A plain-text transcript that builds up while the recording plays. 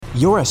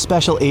You're a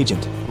special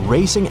agent,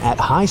 racing at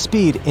high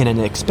speed in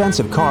an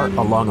expensive car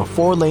along a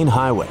 4-lane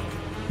highway.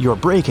 You're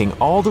breaking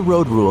all the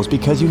road rules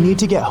because you need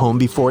to get home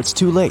before it's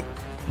too late.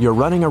 You're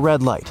running a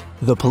red light,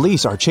 the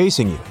police are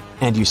chasing you,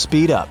 and you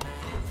speed up.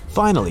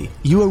 Finally,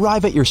 you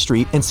arrive at your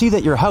street and see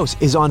that your house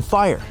is on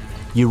fire.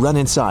 You run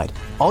inside.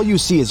 All you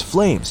see is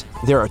flames.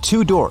 There are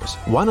 2 doors.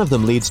 One of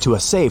them leads to a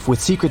safe with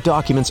secret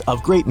documents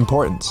of great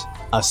importance.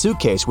 A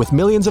suitcase with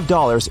millions of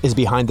dollars is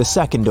behind the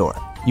second door.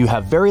 You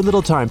have very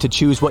little time to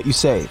choose what you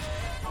save.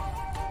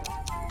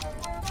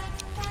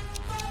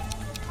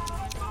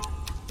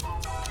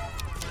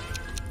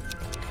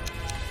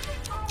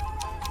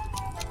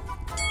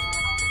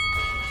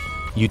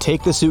 You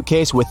take the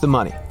suitcase with the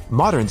money.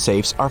 Modern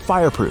safes are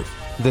fireproof.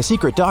 The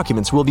secret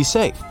documents will be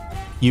safe.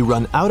 You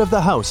run out of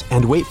the house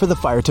and wait for the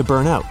fire to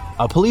burn out.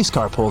 A police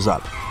car pulls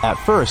up. At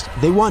first,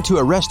 they want to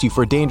arrest you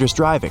for dangerous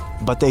driving,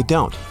 but they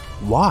don't.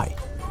 Why?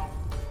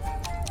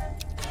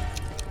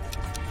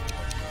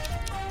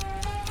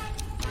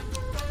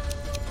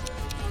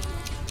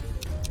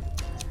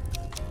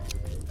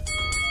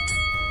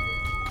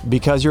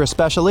 Because you're a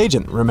special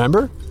agent,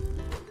 remember?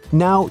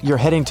 Now you're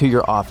heading to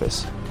your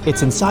office.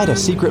 It's inside a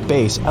secret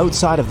base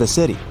outside of the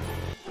city.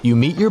 You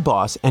meet your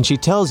boss and she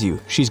tells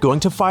you she's going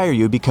to fire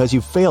you because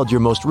you failed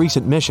your most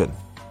recent mission.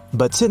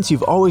 But since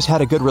you've always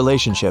had a good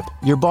relationship,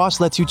 your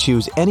boss lets you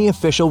choose any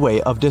official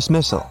way of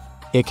dismissal.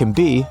 It can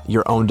be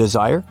your own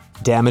desire,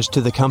 damage to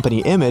the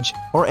company image,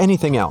 or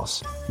anything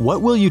else.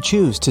 What will you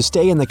choose to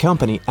stay in the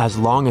company as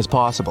long as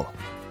possible?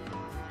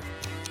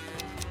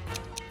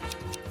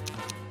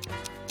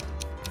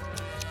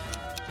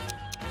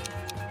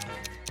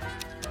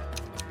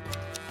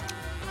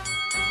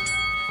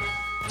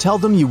 Tell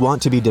them you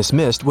want to be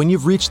dismissed when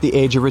you've reached the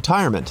age of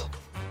retirement.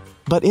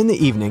 But in the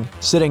evening,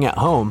 sitting at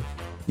home,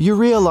 you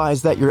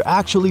realize that you're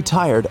actually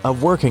tired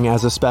of working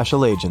as a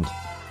special agent.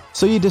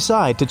 So you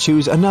decide to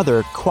choose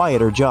another,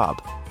 quieter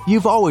job.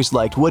 You've always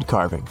liked wood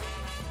carving.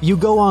 You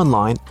go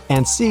online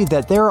and see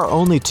that there are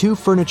only 2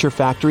 furniture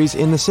factories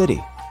in the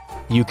city.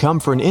 You come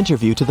for an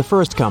interview to the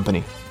first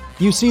company.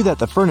 You see that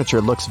the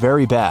furniture looks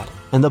very bad,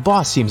 and the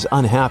boss seems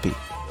unhappy.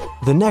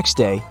 The next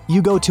day, you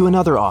go to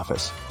another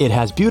office. It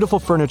has beautiful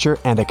furniture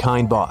and a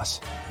kind boss.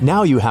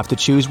 Now you have to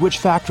choose which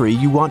factory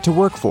you want to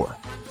work for.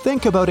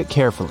 Think about it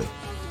carefully.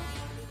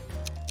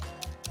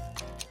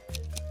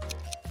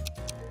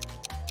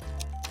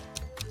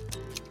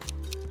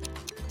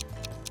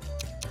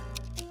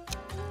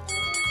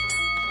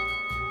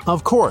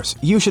 Of course,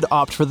 you should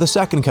opt for the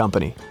second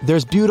company.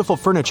 There's beautiful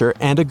furniture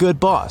and a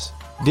good boss.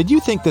 Did you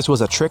think this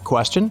was a trick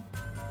question?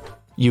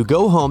 You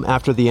go home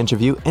after the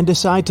interview and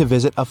decide to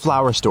visit a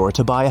flower store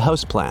to buy a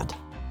houseplant.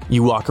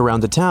 You walk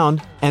around the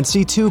town and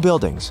see 2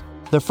 buildings.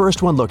 The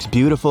first one looks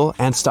beautiful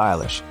and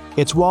stylish.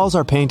 Its walls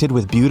are painted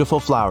with beautiful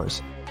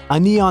flowers. A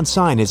neon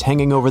sign is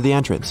hanging over the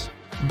entrance.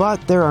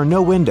 But there are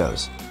no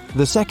windows.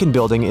 The second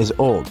building is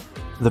old.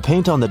 The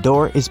paint on the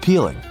door is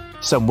peeling.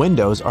 Some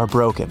windows are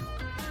broken.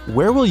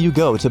 Where will you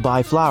go to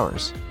buy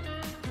flowers?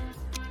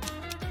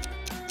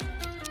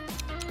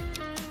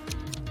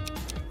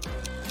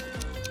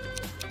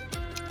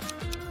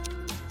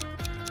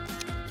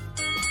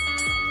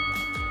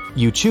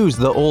 You choose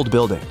the old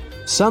building.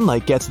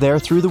 Sunlight gets there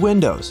through the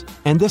windows,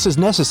 and this is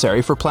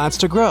necessary for plants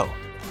to grow.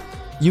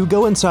 You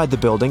go inside the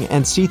building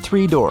and see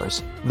 3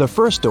 doors. The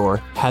first door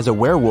has a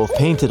werewolf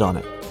painted on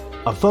it.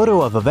 A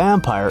photo of a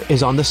vampire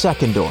is on the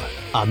second door.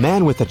 A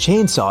man with a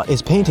chainsaw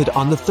is painted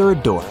on the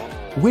third door.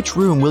 Which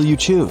room will you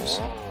choose?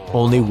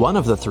 Only one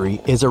of the 3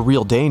 is a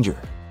real danger.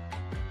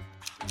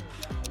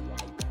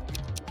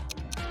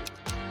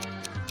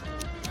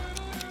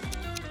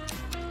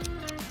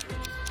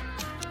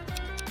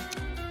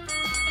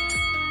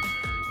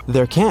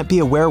 There can't be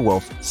a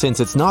werewolf since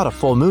it's not a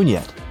full moon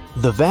yet.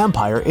 The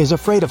vampire is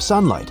afraid of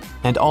sunlight,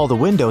 and all the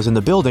windows in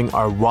the building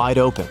are wide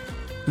open.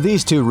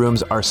 These 2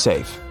 rooms are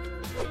safe.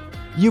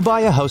 You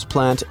buy a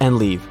houseplant and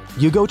leave.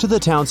 You go to the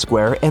town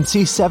square and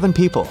see 7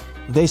 people.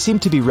 They seem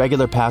to be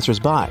regular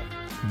passers-by,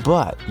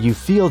 but you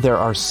feel there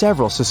are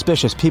several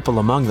suspicious people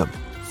among them.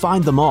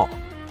 Find them all.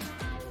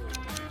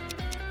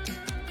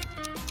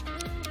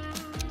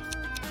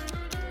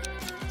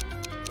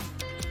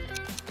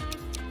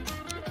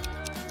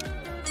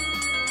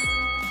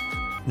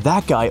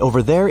 That guy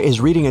over there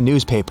is reading a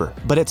newspaper,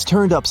 but it's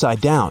turned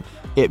upside down.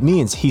 It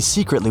means he's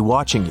secretly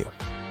watching you.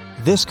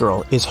 This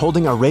girl is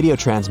holding a radio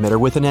transmitter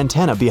with an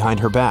antenna behind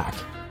her back.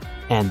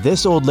 And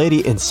this old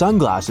lady in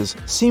sunglasses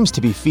seems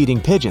to be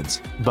feeding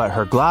pigeons, but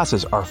her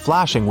glasses are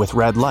flashing with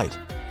red light.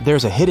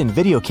 There's a hidden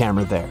video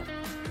camera there.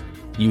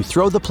 You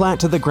throw the plant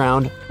to the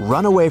ground,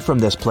 run away from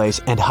this place,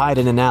 and hide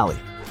in an alley.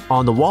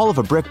 On the wall of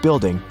a brick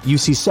building, you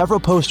see several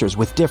posters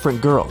with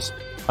different girls.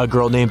 A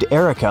girl named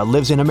Erica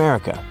lives in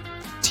America.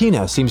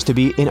 Tina seems to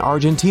be in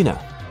Argentina.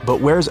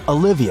 But where's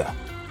Olivia?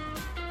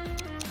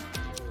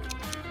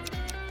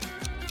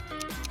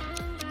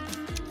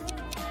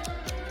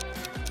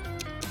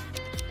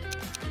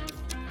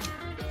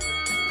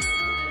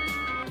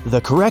 The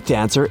correct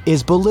answer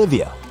is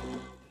Bolivia.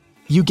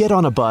 You get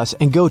on a bus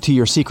and go to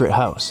your secret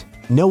house.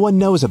 No one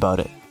knows about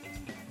it.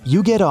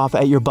 You get off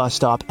at your bus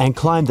stop and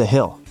climb the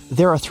hill.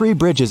 There are 3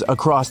 bridges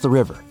across the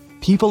river.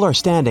 People are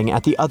standing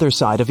at the other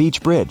side of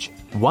each bridge.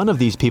 One of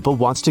these people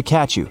wants to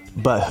catch you,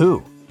 but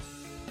who?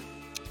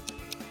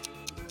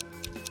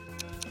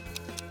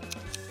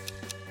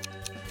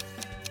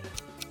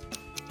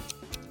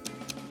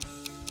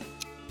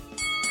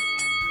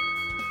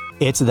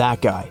 It's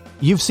that guy.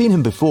 You've seen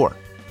him before.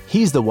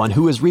 He's the one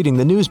who is reading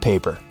the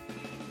newspaper.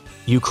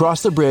 You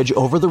cross the bridge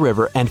over the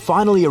river and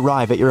finally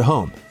arrive at your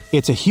home.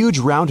 It's a huge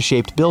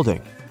round-shaped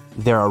building.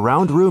 There are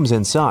round rooms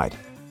inside.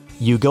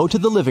 You go to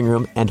the living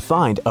room and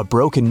find a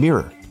broken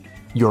mirror.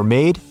 Your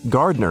maid,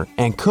 gardener,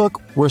 and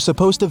cook were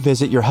supposed to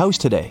visit your house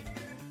today.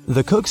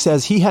 The cook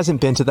says he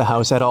hasn't been to the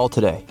house at all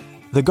today.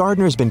 The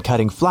gardener's been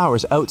cutting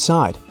flowers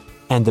outside.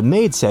 And the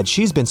maid said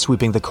she's been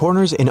sweeping the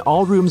corners in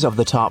all rooms of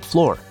the top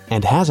floor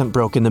and hasn't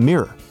broken the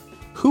mirror.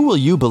 Who will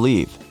you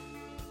believe?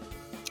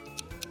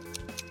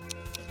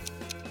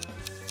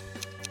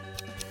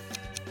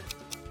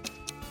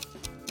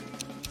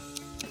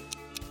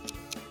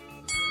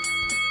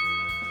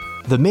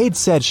 The maid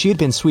said she had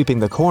been sweeping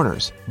the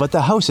corners, but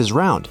the house is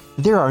round.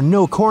 There are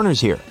no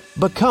corners here.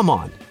 But come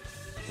on.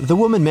 The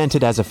woman meant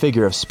it as a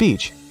figure of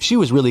speech. She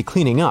was really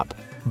cleaning up.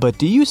 But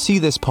do you see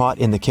this pot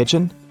in the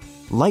kitchen?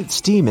 Light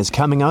steam is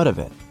coming out of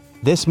it.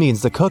 This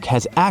means the cook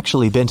has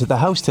actually been to the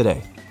house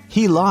today.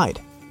 He lied,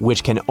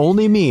 which can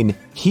only mean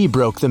he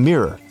broke the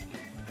mirror.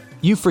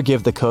 You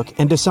forgive the cook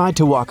and decide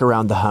to walk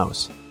around the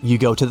house. You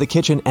go to the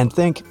kitchen and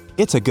think,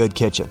 it's a good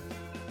kitchen.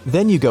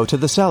 Then you go to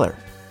the cellar.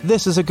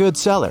 This is a good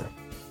cellar.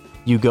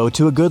 You go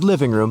to a good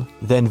living room,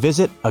 then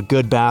visit a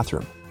good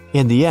bathroom.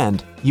 In the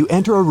end, you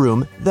enter a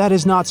room that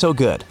is not so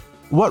good.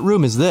 What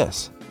room is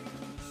this?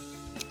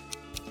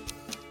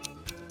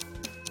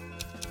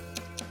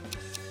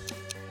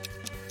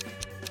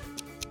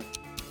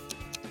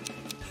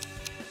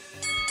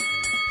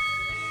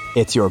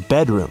 It's your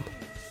bedroom.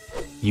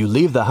 You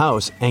leave the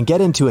house and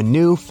get into a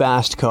new,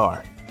 fast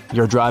car.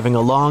 You're driving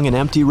along an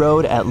empty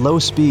road at low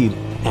speed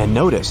and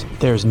notice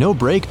there's no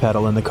brake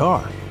pedal in the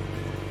car.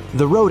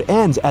 The road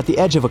ends at the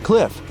edge of a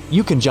cliff.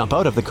 You can jump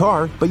out of the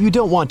car, but you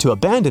don't want to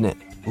abandon it.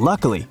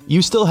 Luckily,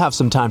 you still have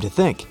some time to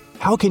think.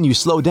 How can you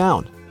slow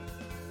down?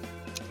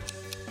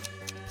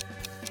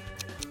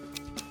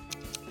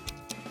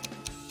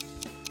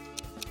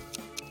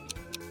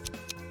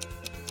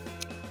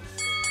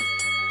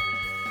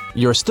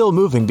 You're still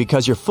moving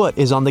because your foot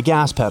is on the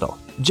gas pedal.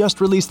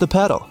 Just release the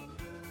pedal.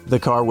 The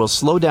car will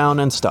slow down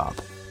and stop.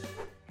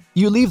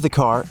 You leave the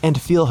car and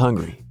feel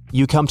hungry.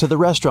 You come to the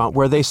restaurant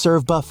where they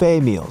serve buffet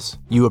meals.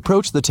 You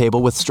approach the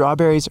table with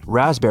strawberries,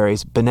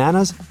 raspberries,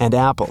 bananas, and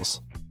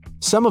apples.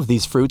 Some of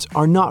these fruits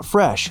are not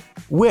fresh.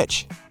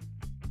 Which?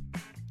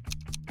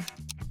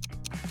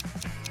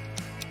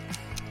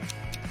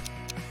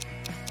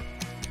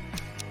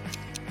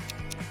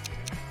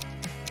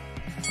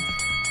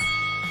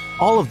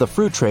 All of the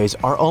fruit trays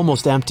are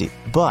almost empty,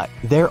 but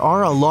there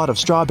are a lot of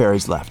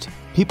strawberries left.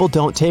 People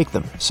don't take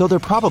them, so they're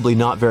probably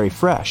not very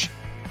fresh.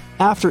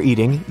 After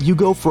eating, you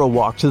go for a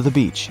walk to the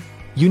beach.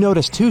 You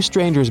notice 2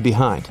 strangers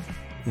behind.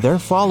 They're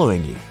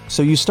following you,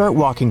 so you start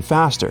walking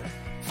faster.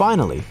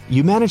 Finally,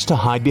 you manage to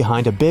hide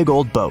behind a big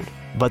old boat,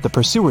 but the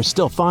pursuers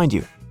still find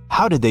you.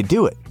 How did they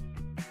do it?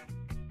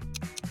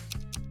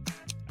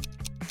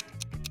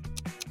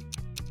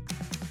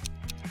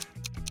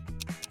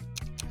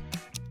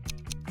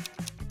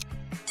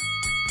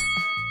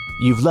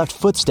 You've left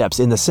footsteps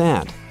in the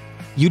sand.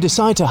 You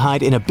decide to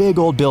hide in a big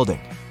old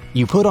building.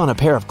 You put on a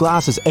pair of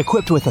glasses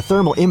equipped with a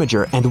thermal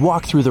imager and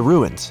walk through the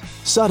ruins.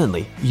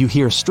 Suddenly, you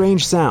hear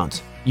strange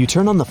sounds. You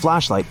turn on the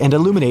flashlight and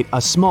illuminate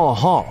a small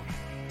hall.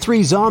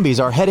 3 zombies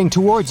are heading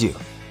towards you.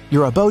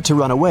 You're about to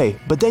run away,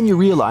 but then you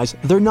realize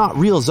they're not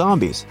real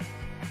zombies.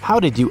 How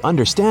did you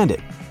understand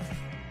it?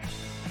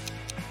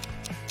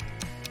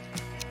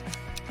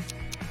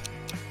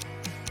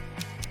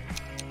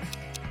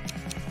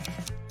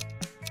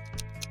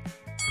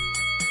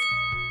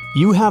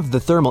 You have the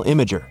thermal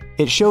imager.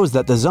 It shows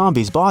that the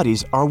zombies'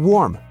 bodies are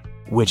warm,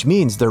 which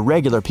means they're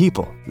regular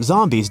people.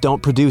 Zombies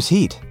don't produce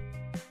heat.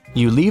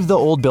 You leave the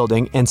old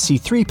building and see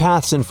 3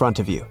 paths in front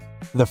of you.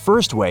 The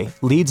first way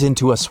leads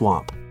into a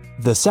swamp.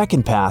 The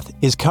second path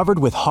is covered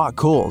with hot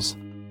coals.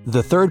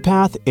 The third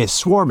path is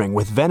swarming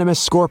with venomous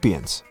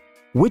scorpions.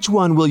 Which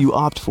one will you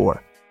opt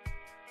for?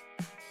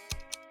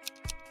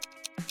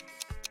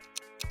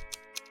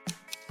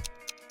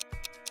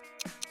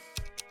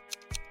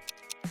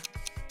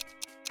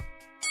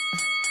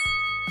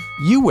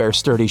 You wear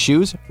sturdy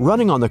shoes.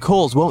 Running on the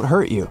coals won't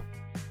hurt you.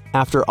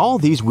 After all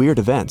these weird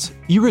events,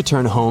 you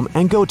return home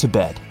and go to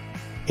bed.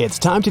 It's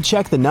time to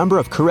check the number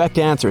of correct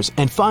answers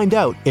and find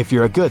out if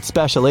you're a good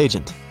special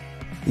agent.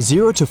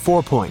 0 to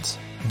 4 points.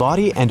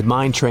 Body and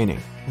mind training.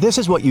 This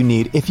is what you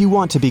need if you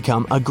want to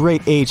become a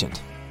great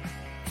agent.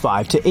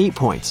 5 to 8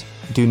 points.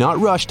 Do not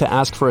rush to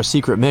ask for a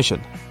secret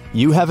mission.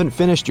 You haven't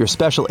finished your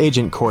special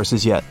agent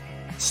courses yet.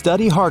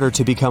 Study harder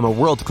to become a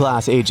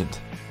world-class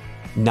agent.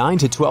 9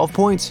 to 12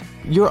 points.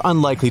 You're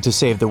unlikely to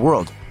save the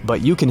world,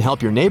 but you can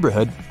help your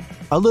neighborhood.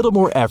 A little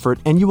more effort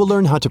and you will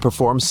learn how to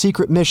perform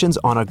secret missions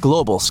on a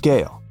global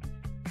scale.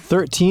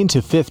 13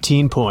 to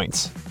 15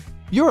 points.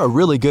 You're a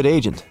really good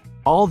agent.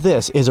 All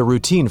this is a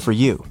routine for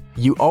you.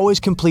 You always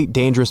complete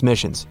dangerous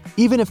missions,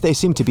 even if they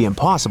seem to be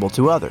impossible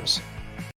to others.